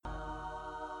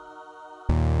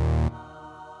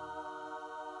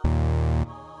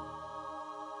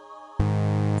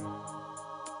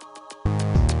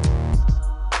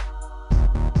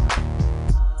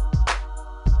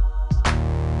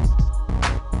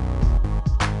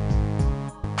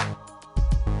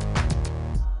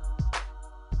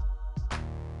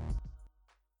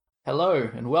Hello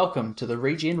and welcome to the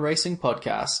Regen Racing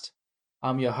Podcast.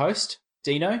 I'm your host,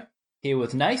 Dino, here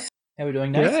with Nath. How are we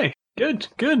doing, Nath? G'day.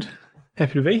 Good.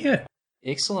 Happy to be here.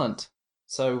 Excellent.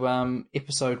 So,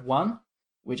 episode 1,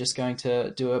 we're just going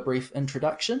to do a brief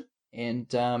introduction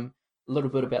and a little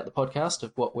bit about the podcast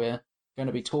of what we're going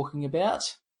to be talking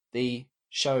about. The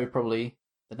show, probably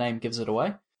the name gives it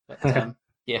away, but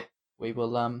yeah, we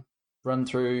will run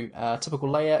through typical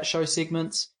layout, show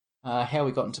segments, how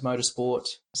we got into motorsport,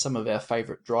 some of our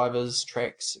favourite drivers,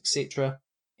 tracks, etc.,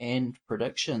 and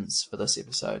predictions for this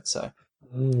episode. So,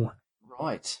 Ooh.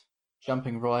 right,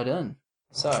 jumping right in.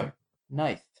 So,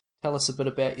 Nath, tell us a bit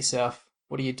about yourself.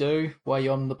 What do you do? Why are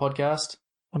you on the podcast?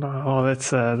 Oh,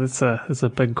 that's a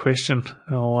big question.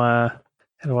 How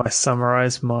do I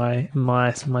summarise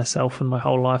myself and my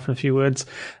whole life in a few words?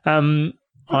 I'm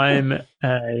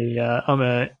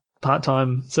a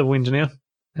part-time civil engineer.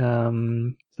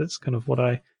 That's kind of what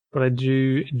I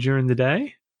do during the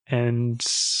day, and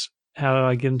how do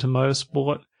I get into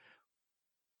motorsport?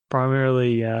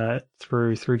 Primarily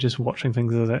through just watching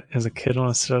things as a kid on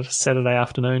a Saturday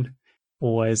afternoon.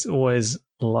 Always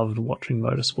loved watching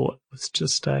motorsport. It's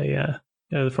just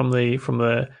from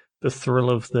the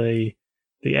thrill of the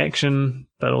action,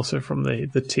 but also from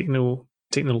the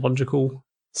technological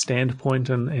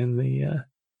standpoint and the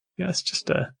it's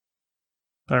just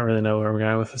I don't really know where I'm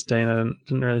going with this, Dean. I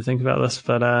didn't really think about this,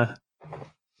 but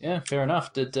Yeah, fair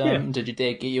enough. Did your dad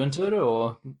get you into it,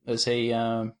 or is he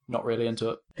not really into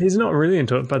it? He's not really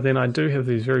into it, but then I do have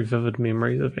these very vivid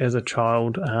memories of as a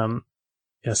child,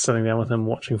 sitting down with him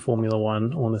watching Formula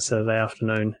One on a Saturday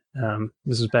afternoon.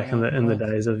 This was back in the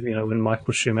days of when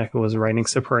Michael Schumacher was reigning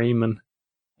supreme, and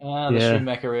the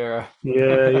Schumacher era.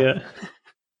 Yeah.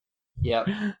 Yep.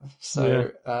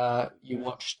 So you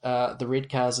watched the red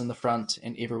cars in the front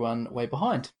and everyone way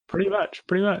behind. Pretty much.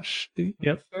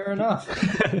 Yep. Fair enough.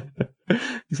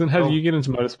 So how did you get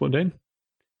into motorsport, Dean?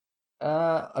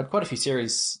 I had quite a few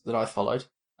series that I followed.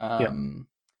 When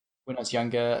I was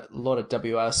younger, a lot of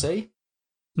WRC.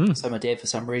 So my dad, for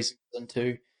some reason, was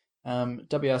into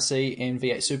WRC and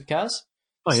V8 supercars.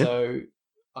 Oh, yeah. So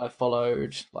I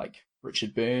followed like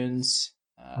Richard Burns,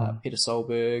 Peter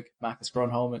Solberg, Marcus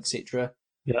Gronholm, etc.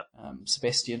 Yeah.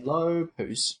 Sebastian Loeb,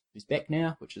 who's back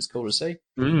now, which is cool to see.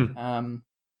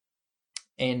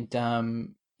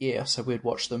 So we'd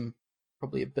watch them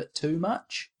probably a bit too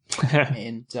much,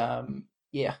 and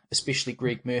especially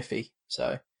Greg Murphy.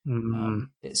 So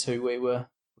that's who we were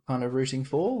kind of rooting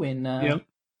for when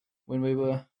we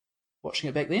were watching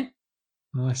it back then.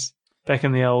 Nice. Back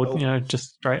in the old,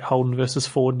 just straight Holden versus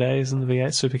Ford days in the V8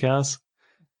 supercars.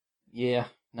 Yeah,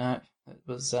 no, it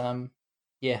was, good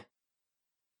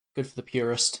for the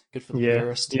purist.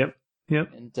 Purist. Yep.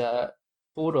 And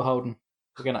Ford or Holden?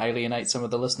 We're going to alienate some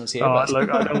of the listeners here. Look,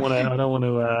 I don't want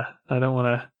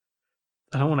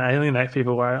to alienate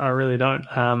people. I really don't.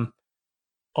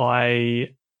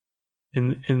 I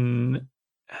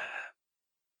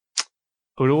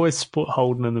would always support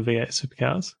Holden in the V8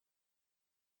 supercars.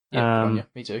 Yeah,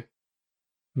 me too.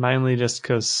 Mainly just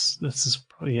because this is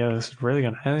really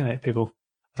going to alienate people.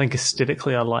 I think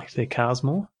aesthetically, I liked their cars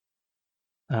more.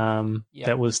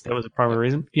 That was a primary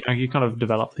reason. You kind of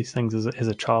develop these things as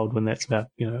a child when that's about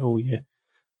all you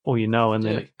know, and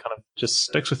then it kind of just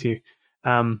sticks with you.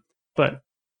 But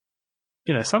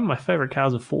some of my favorite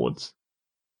cars are Fords.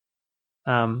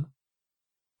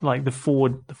 Like the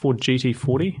Ford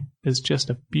GT40 is just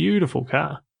a beautiful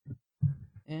car.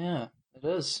 Yeah, it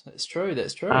is. That's true.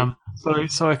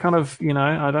 So I kind of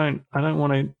I don't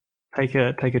want to take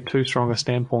a too strong a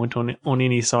standpoint on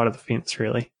any side of the fence,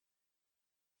 really.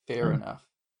 Fair enough.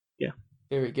 Yeah.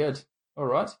 Very good. All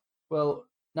right. Well,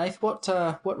 Nath,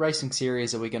 what racing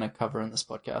series are we going to cover in this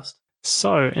podcast?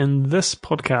 So in this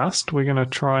podcast, we're going to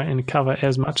try and cover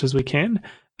as much as we can.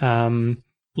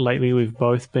 Lately, we've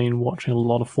both been watching a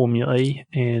lot of Formula E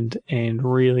and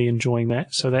really enjoying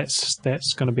that. So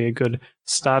that's going to be a good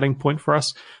starting point for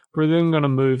us. We're then going to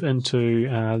move into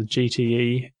the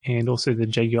GTE and also the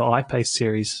Jaguar I-Pace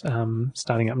series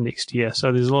starting up next year.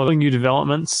 So there's a lot of new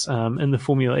developments in the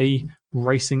Formula E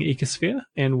racing ecosphere,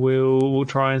 and we'll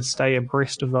try and stay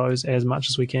abreast of those as much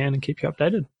as we can and keep you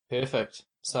updated. Perfect.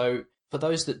 So for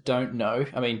those that don't know,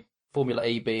 I mean, Formula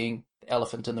E being the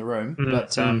elephant in the room,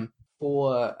 but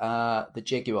for the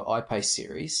Jaguar I-Pace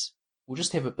series, we'll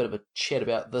just have a bit of a chat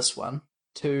about this one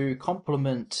to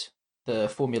complement the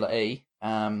Formula E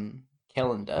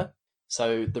calendar.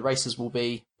 So the races will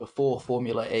be before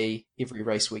Formula E every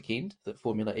race weekend that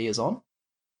Formula E is on.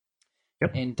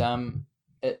 Yep. And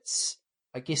it's,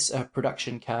 I guess, a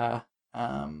production car,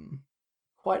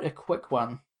 quite a quick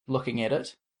one looking at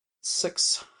it.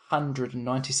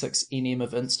 196 Nm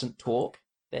of instant torque.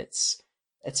 That's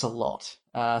a lot.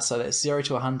 So that's 0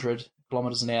 to 100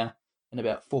 kilometers an hour in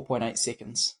about 4.8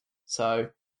 seconds. So,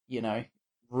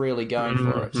 really going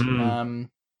for it.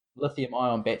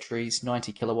 Lithium-ion batteries,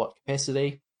 90 kilowatt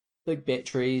capacity, big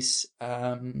batteries.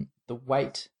 The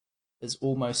weight is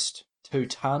almost 2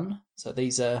 ton, so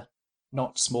these are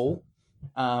not small,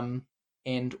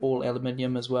 and all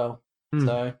aluminium as well.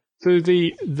 So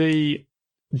the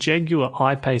Jaguar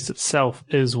I-Pace itself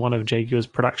is one of Jaguar's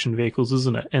production vehicles,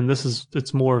 isn't it? And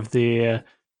it's more of their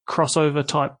crossover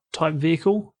type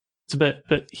vehicle. It's a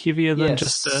bit heavier than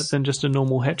just a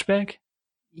normal hatchback.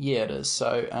 Yeah, it is.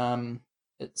 So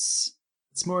it's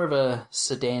more of a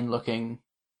sedan looking,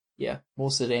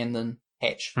 more sedan than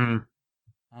hatch. And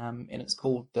it's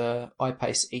called the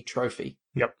I-Pace E-Trophy.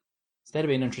 Yep. So that'd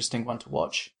be an interesting one to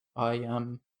watch. I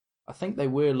think they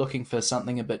were looking for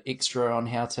something a bit extra on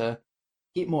how to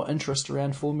get more interest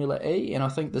around Formula E, and I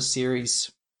think this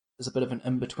series is a bit of an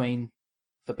in-between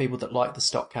for people that like the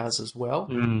stock cars as well.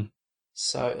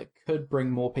 So it could bring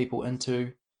more people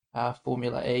into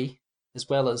Formula E, as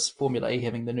well as Formula E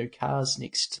having the new cars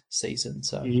next season.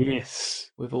 So yes,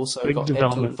 we've also got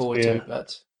that to look forward to,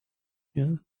 but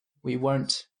we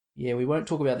won't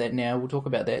talk about that now. We'll talk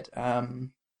about that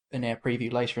in our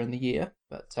preview later in the year,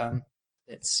 but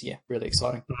that's really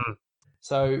exciting.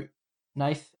 So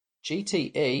Nath,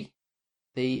 GTE,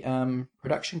 the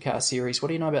production car series, what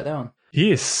do you know about that one?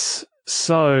 Yes,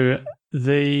 so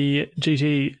the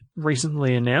GT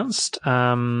recently announced.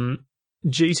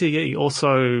 GTE,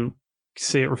 also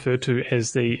see it referred to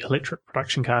as the Electric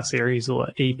Production Car Series, or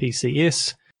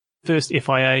EPCS. First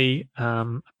FIA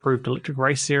approved electric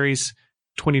race series,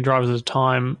 20 drivers at a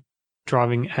time,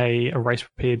 driving a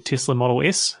race-prepared Tesla Model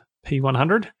S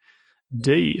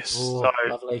P100D. So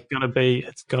lovely.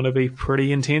 it's gonna be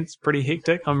pretty intense, pretty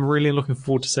hectic. I'm really looking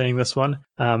forward to seeing this one.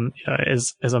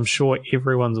 As I'm sure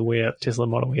everyone's aware, Tesla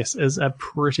Model S is a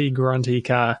pretty grunty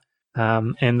car,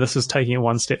 and this is taking it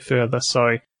one step further.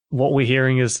 So what we're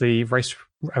hearing is the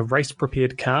race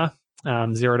prepared car,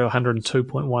 0 to 100 in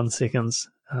 2.1 seconds,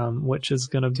 which is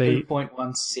going to be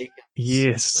 2.1 seconds.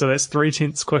 Yes, so that's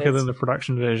 0.3 quicker than the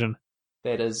production version.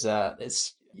 That is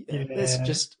that's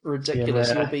just ridiculous.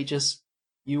 Yeah.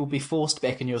 You will be forced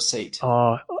back in your seat.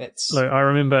 Oh, look, I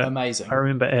remember amazing. I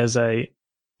remember as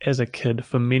a kid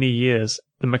for many years,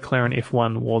 the McLaren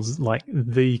F1 was like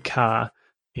the car,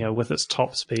 with its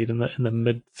top speed in the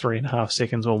mid 3.5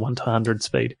 seconds, or 1 to 100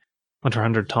 speed, 1 to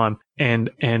 100 time, and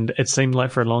it seemed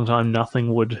like for a long time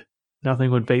nothing would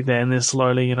beat that. And then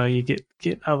slowly, you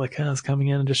get other cars coming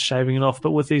in and just shaving it off.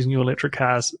 But with these new electric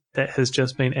cars, that has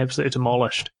just been absolutely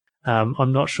demolished.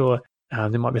 I'm not sure.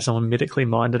 There might be someone medically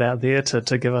minded out there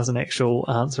to give us an actual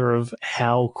answer of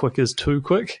how quick is too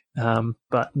quick.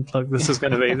 But look, this is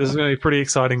going to be pretty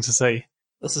exciting to see.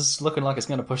 This is looking like it's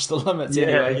going to push the limits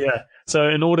anyway. Yeah. So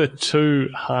in order to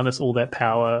harness all that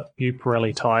power, new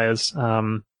Pirelli tires,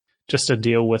 just to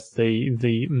deal with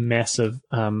the massive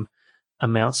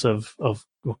amounts of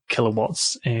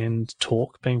kilowatts and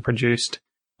torque being produced.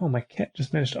 Oh, my cat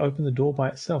just managed to open the door by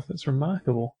itself. That's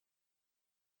remarkable.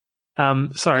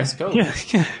 Sorry. That's cool. Yeah.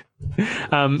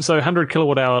 So 100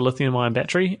 kilowatt hour lithium ion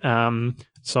battery.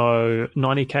 So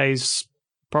 90 Ks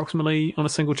approximately on a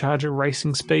single charge at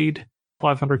racing speed,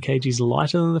 500 kgs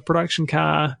lighter than the production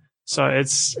car. So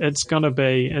it's gonna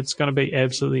be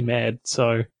absolutely mad.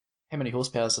 So how many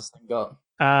horsepower has this thing got?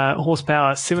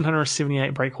 Horsepower,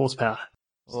 778 brake horsepower.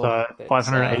 So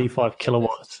 585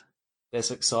 kilowatts.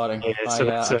 That's exciting. Yeah,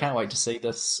 I can't wait to see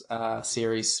this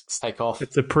series take off.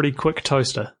 It's a pretty quick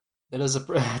toaster.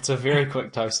 It's a very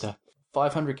quick toaster.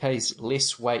 500 k's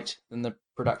less weight than the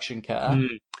production car.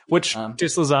 Which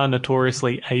Teslas are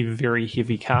notoriously a very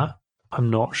heavy car. I'm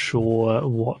not sure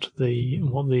what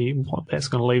that's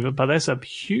going to leave it, but that's a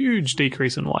huge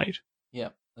decrease in weight. Yeah.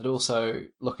 It also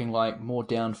looking like more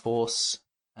downforce,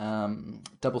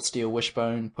 double steel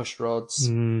wishbone push rods,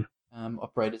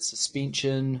 operated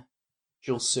suspension,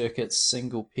 dual circuit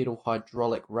single pedal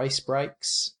hydraulic race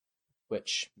brakes,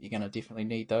 which you're going to definitely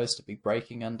need those to be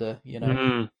braking under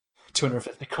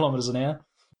 250 kilometers an hour.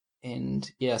 And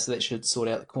so that should sort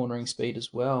out the cornering speed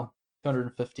as well.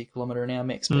 250 kilometer an hour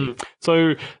max speed.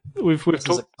 So we've talked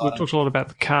a lot about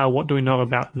the car. What do we know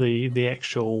about the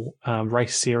actual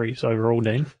race series overall,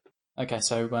 Dean? Okay,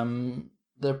 so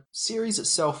the series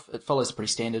itself, it follows a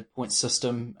pretty standard point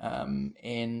system,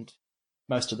 and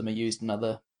most of them are used in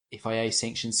other FIA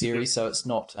sanctioned series, so it's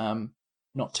not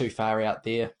too far out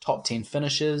there. Top 10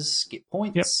 finishers get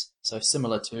points, so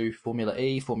similar to Formula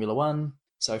E, Formula 1.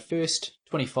 So first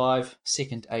 25,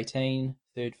 second 18,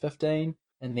 third 15,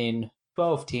 and then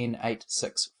 12, 10, 8,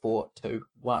 6, 4, 2,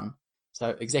 1.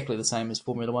 So exactly the same as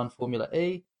Formula 1, Formula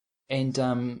E. And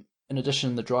in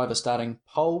addition, the driver starting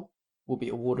pole will be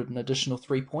awarded an additional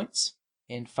 3 points,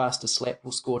 and fastest lap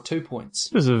will score 2 points.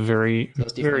 This is a very, So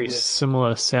it's very definitely worth.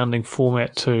 similar sounding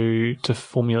format to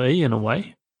Formula E in a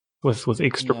way, with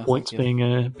extra Yeah, I points think,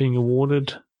 yeah. being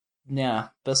awarded.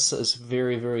 Now, this is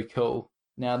very, very cool.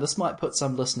 Now, this might put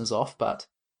some listeners off, but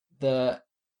the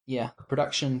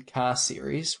production car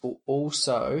series will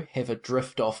also have a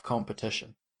drift-off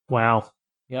competition. Wow.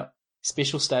 Yep.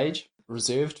 Special stage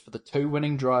reserved for the 2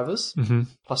 winning drivers,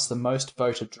 plus the most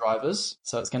voted drivers.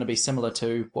 So it's going to be similar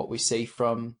to what we see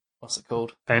from, what's it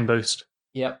called? Fan boost.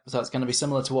 Yep. So it's going to be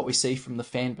similar to what we see from the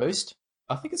fan boost.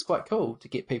 I think it's quite cool to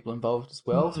get people involved as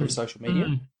well through social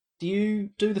media. Do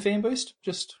you do the fan boost?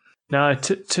 No,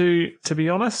 to be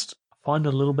honest, I find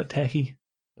it a little bit tacky.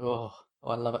 Oh,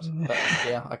 I love it. But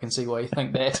yeah, I can see why you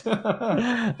think that.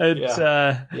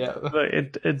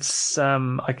 It's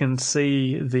I can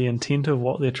see the intent of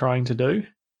what they're trying to do.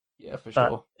 Yeah, for but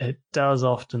sure. It does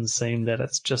often seem that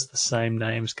it's just the same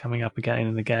names coming up again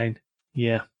and again.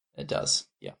 Yeah. It does.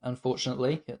 Yeah.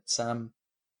 Unfortunately, it's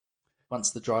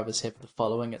once the drivers have the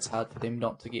following, it's hard for them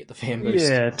not to get the fan boost.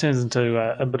 Yeah, it turns into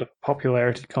a bit of a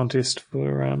popularity contest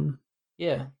for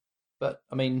Yeah. But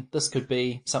I mean, this could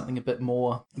be something a bit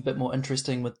more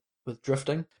interesting with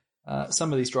drifting.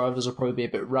 Some of these drivers will probably be a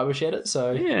bit rubbish at it,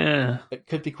 so yeah, it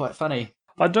could be quite funny.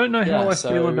 I don't know how I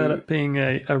feel about it being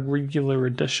a regular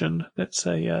edition. That's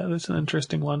an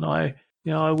interesting one. I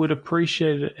would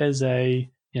appreciate it as a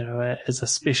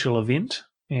special event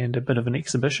and a bit of an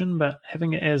exhibition, but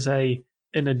having it as in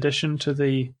addition to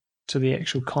the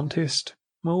actual contest,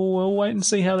 we'll wait and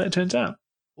see how that turns out.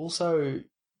 Also,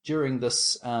 during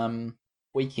this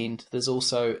weekend, there's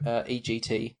also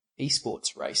EGT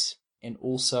esports race, and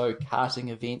also karting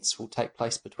events will take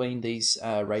place between these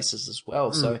races as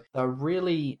well. So they're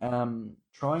really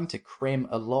trying to cram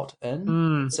a lot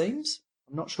in, it seems.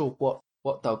 I'm not sure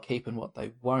what they'll keep and what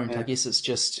they won't. I guess it's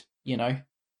just,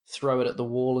 throw it at the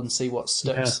wall and see what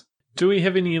sticks. Yeah. Do we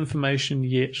have any information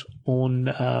yet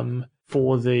on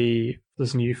for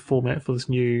this new format, for this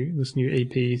new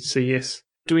EPCS?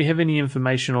 Do we have any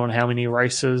information on how many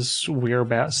races,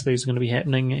 whereabouts these are going to be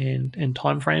happening, and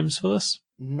timeframes for this?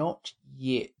 Not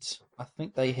yet. I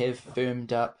think they have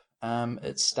firmed up.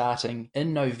 It's starting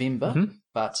in November,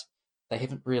 but they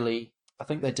haven't really. I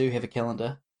think they do have a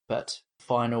calendar, but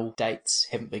final dates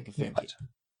haven't been confirmed yet.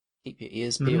 Keep your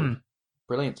ears peeled.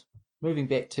 Brilliant. Moving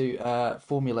back to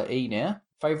Formula E now.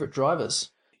 Favourite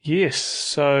drivers? Yes.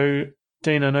 So,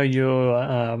 Dean, I know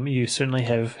you certainly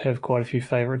have quite a few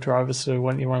favourite drivers, so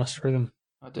why don't you run us through them?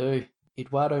 I do.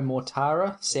 Eduardo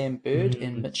Mortara, Sam Bird,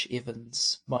 and Mitch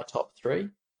Evans, my top 3.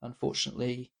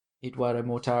 Unfortunately, Eduardo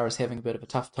Mortara is having a bit of a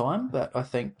tough time, but I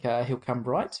think he'll come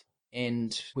right.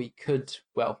 And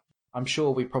I'm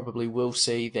sure we probably will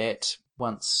see that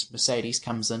once Mercedes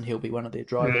comes in, he'll be one of their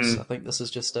drivers. I think this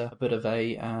is just a bit of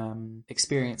a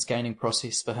experience gaining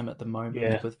process for him at the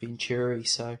moment with Venturi.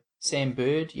 So Sam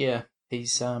Bird,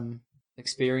 he's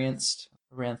experienced,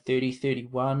 around 30,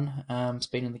 31. He's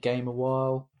been in the game a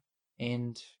while,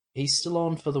 and he's still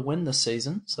on for the win this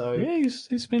season. So yeah,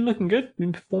 he's been looking good,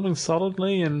 been performing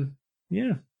solidly, and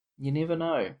yeah. You never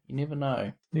know. Never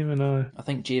know. I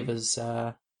think Jev is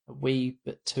a wee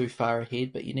bit too far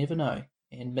ahead, but you never know.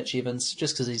 And Mitch Evans,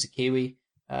 just because he's a Kiwi,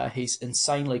 he's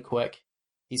insanely quick.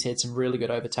 He's had some really good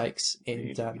overtakes,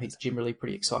 and he's generally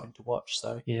pretty exciting to watch.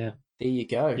 So yeah, there you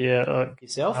go. Yeah,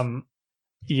 yourself.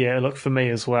 Look, for me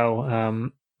as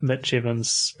well. Mitch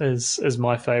Evans is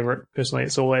my favourite personally.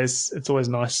 It's always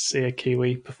nice to see a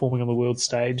Kiwi performing on the world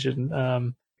stage,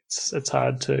 and it's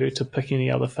hard to pick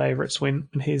any other favourites when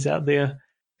he's out there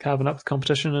carving up the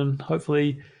competition, and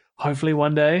hopefully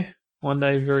one day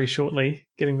very shortly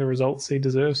getting the results he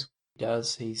deserves. He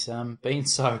does. He's been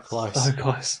so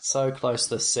close. So close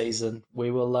this season. We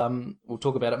will we'll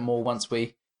talk about it more once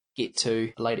we get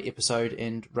to a later episode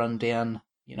and run down,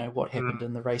 what happened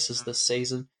in the races this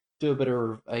season. Do a bit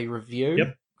of a review.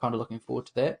 Yep. Kind of looking forward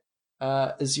to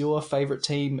that. Is your favourite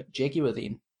team Jaguar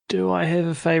then? Do I have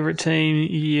a favourite team?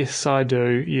 Yes, I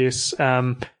do. Yes.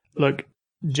 Look,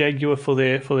 Jaguar for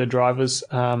their drivers,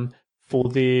 for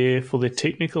their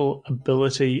technical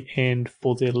ability and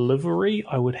for their livery,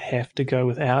 I would have to go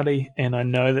with Audi. And I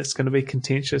know that's going to be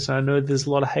contentious. I know there's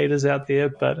a lot of haters out there,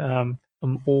 but I'm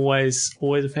always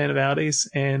a fan of Audis,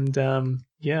 and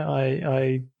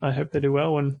I hope they do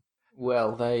well. And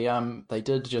well, they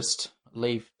did just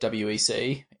leave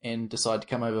WEC and decide to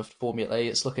come over to Formula E.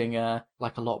 It's looking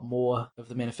like a lot more of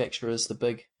the manufacturers, the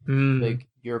big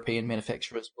European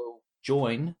manufacturers, will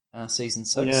join Season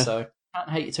 6. Yeah. So can't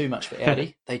hate you too much for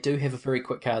Audi. They do have a very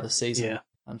quick car this season. Yeah.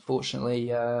 Unfortunately,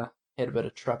 had a bit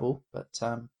of trouble, but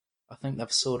I think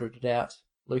they've sorted it out.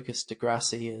 Lucas Di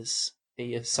Grassi is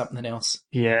something else.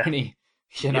 Yeah.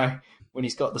 When when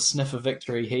he's got the sniff of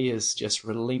victory, he is just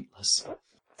relentless.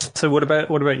 So what about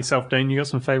yourself, Dean? You got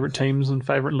some favourite teams and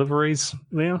favourite liveries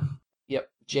there? Yep,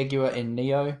 Jaguar and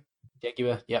Neo.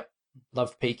 Jaguar, yep,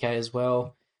 loved PK as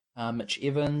well. Mitch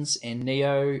Evans and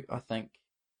Neo. I think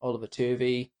Oliver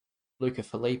Turvey, Luca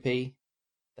Filippi.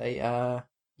 They are,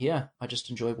 I just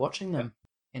enjoy watching them.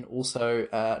 And also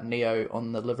Neo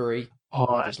on the livery. Oh,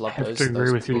 I just love have those to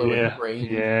agree with blue you. and green.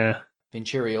 Yeah.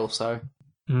 Venturi also.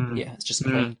 Yeah, it's just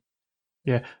clean.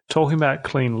 Yeah, talking about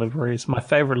clean liveries, my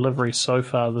favourite livery so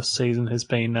far this season has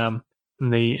been in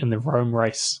the Rome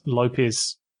race.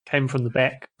 Lopez came from the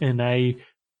back in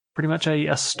pretty much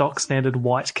a stock standard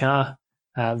white car,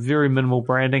 very minimal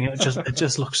branding. It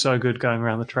just looked so good going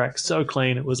around the track, so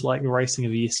clean. It was like the racing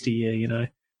of yesteryear,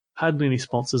 hardly any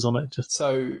sponsors on it.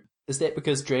 So is that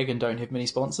because Dragon don't have many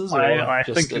sponsors? Or I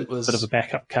think it was a bit of a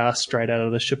backup car straight out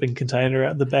of the shipping container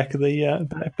out the back of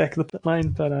the pit lane.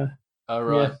 But oh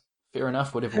right. Yeah. Fair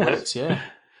enough, whatever works, yeah.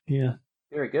 Yeah.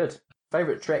 Very good.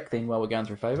 Favourite track then while we're going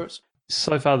through favourites?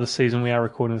 So far this season, we are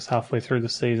recording this halfway through the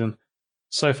season.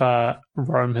 So far,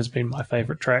 Rome has been my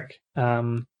favourite track.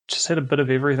 Just had a bit of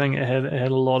everything. It had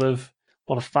a lot of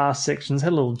fast sections,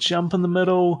 had a little jump in the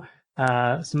middle,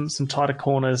 some tighter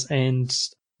corners, and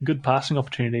good passing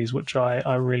opportunities, which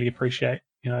I really appreciate.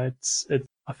 I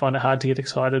find it hard to get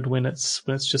excited when it's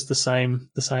just the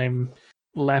same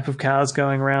lap of cars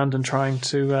going around and trying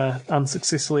to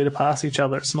unsuccessfully to pass each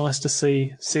other. It's nice to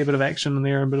see a bit of action in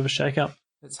there and a bit of a shake-up.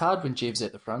 It's hard when Jev's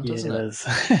at the front, isn't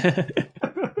it?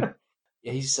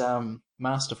 It is. He's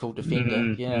masterful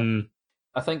defender. Yeah,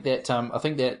 I think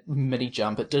that mini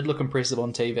jump, it did look impressive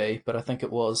on TV, but I think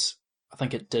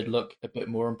it did look a bit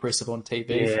more impressive on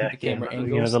TV from the camera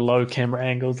angles. The low camera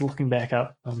angles looking back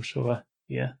up. I'm sure.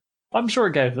 Yeah, I'm sure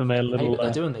it gave them a little.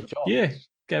 They're doing their job. Yeah.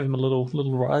 Gave them a little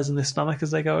rise in their stomach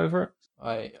as they go over it.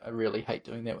 I really hate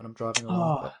doing that when I'm driving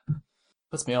along. But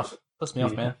puts me off,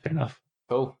 man. Fair enough.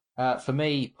 Cool. For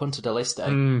me, Punta del Este.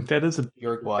 That is a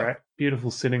Uruguay.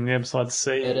 Beautiful sitting there beside the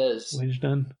sea. It is. Wedged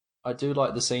in. I do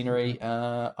like the scenery.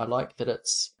 I like that it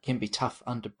can be tough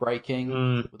under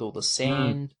braking with all the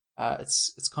sand.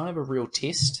 It's kind of a real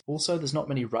test. Also, there's not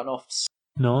many runoffs.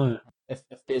 No. If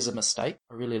there's a mistake,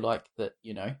 I really like that,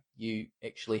 you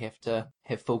actually have to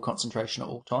have full concentration at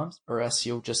all times, or else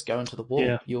you'll just go into the wall.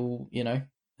 Yeah. You'll, and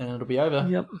it'll be over.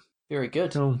 Yep. Very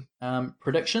good. Cool.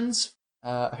 Predictions.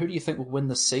 Who do you think will win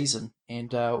this season?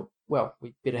 And,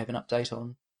 we better have an update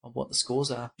on what the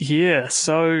scores are. Yeah,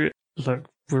 so, look,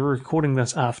 we're recording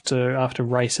this after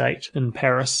race 8 in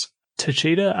Paris.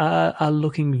 Techeetah are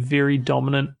looking very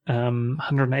dominant,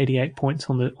 188 points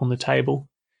on the table,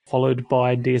 followed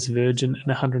by DS Virgin at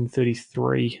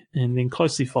 133, and then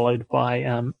closely followed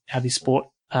by Audi Sport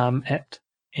Apt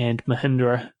and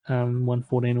Mahindra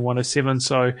 114 and 107.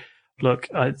 So, look,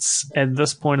 it's at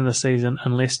this point in the season,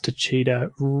 unless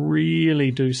Techeetah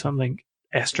really do something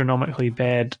astronomically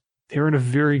bad, they're in a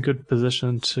very good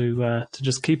position to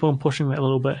just keep on pushing that a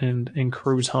little bit and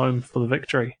cruise home for the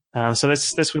victory. So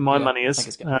that's where my money is. I think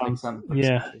it's gonna take some.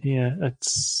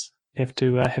 It's have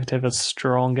to have a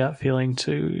strong gut feeling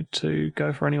to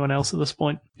go for anyone else at this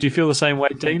point. Do you feel the same way,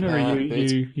 Dean, or are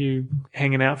you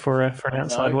hanging out for an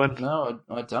outside win? No,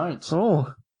 I don't.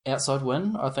 Oh, outside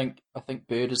win. I think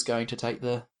Bird is going to take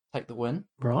the win.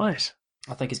 Right.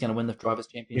 I think he's going to win the Drivers'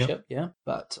 Championship. Yeah,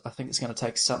 but I think it's going to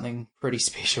take something pretty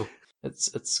special.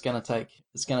 It's going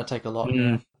to take a lot.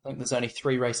 I think there's only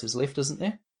 3 races left, isn't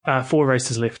there? 4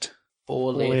 races left.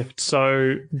 4 left.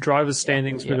 So drivers'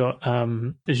 standings, we've got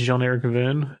Jean-Eric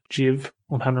Verne, Jev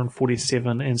on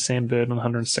 147, and Sam Bird on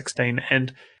 116.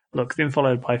 And look, then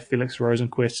followed by Felix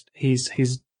Rosenquist. He's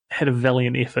had a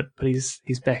valiant effort, but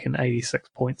he's back in 86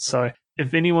 points. So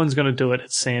if anyone's going to do it,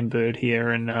 it's Sam Bird here,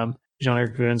 and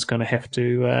Jean-Eric Verne's going to have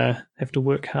to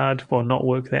work hard, well, not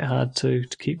work that hard to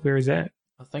keep where he's at.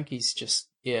 I think he's just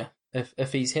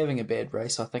If he's having a bad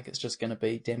race, I think it's just going to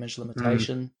be damage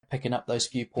limitation, picking up those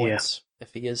few points. Yeah.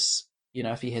 If he is,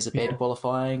 if he has a bad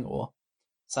qualifying or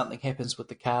something happens with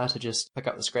the car, to just pick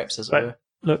up the scraps as it were.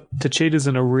 Look, Techeetah's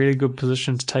in a really good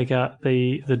position to take out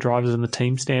the drivers in the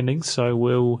team standings, so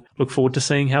we'll look forward to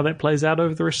seeing how that plays out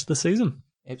over the rest of the season.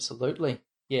 Absolutely.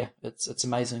 Yeah, it's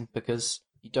amazing because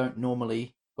you don't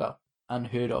normally,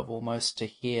 unheard of almost, to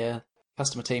hear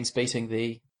customer teams beating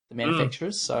the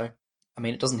manufacturers. So, I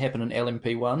mean, it doesn't happen in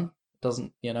LMP1.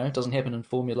 It doesn't happen in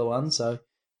Formula One. So,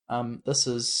 this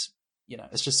is,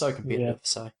 it's just so competitive. Yeah.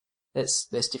 So that's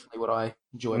definitely what I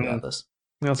enjoy about this.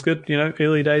 That's good.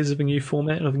 Early days of a new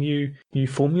format, of a new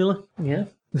formula. Yeah,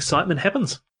 excitement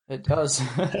happens. It does.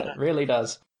 It really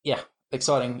does. Yeah,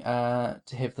 exciting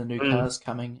to have the new cars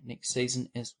coming next season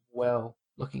as well.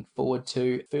 Looking forward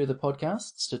to further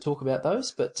podcasts to talk about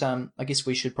those, but I guess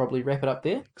we should probably wrap it up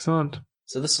there. Excellent.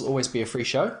 So this will always be a free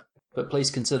show, but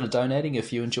please consider donating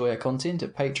if you enjoy our content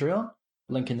at Patreon.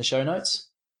 Link in the show notes.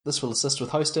 This will assist with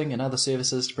hosting and other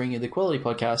services to bring you the quality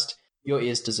podcast your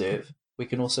ears deserve. We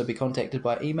can also be contacted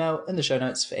by email in the show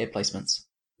notes for ad placements.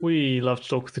 We love to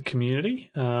talk with the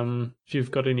community. If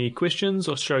you've got any questions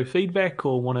or show feedback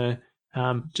or want to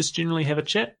just generally have a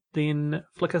chat, then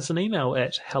flick us an email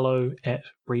at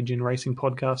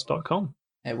hello@regenracingpodcast.com.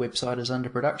 Our website is under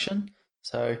production,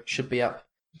 so should be up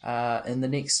in the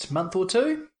next month or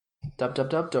two.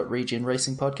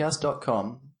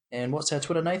 www.regenracingpodcast.com. And what's our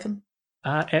Twitter, Nathan?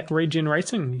 At Regen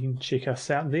Racing. You can check us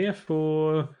out there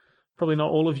for probably not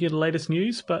all of your latest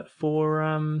news, but for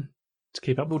to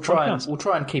keep up. We'll try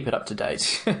and keep it up to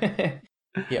date.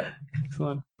 Yeah,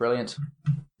 excellent, brilliant.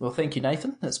 Well, thank you,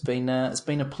 Nathan. It's been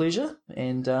a pleasure,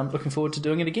 and looking forward to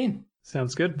doing it again.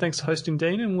 Sounds good. Thanks for hosting,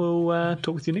 Dean, and we'll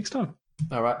talk with you next time.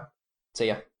 All right. See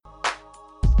ya.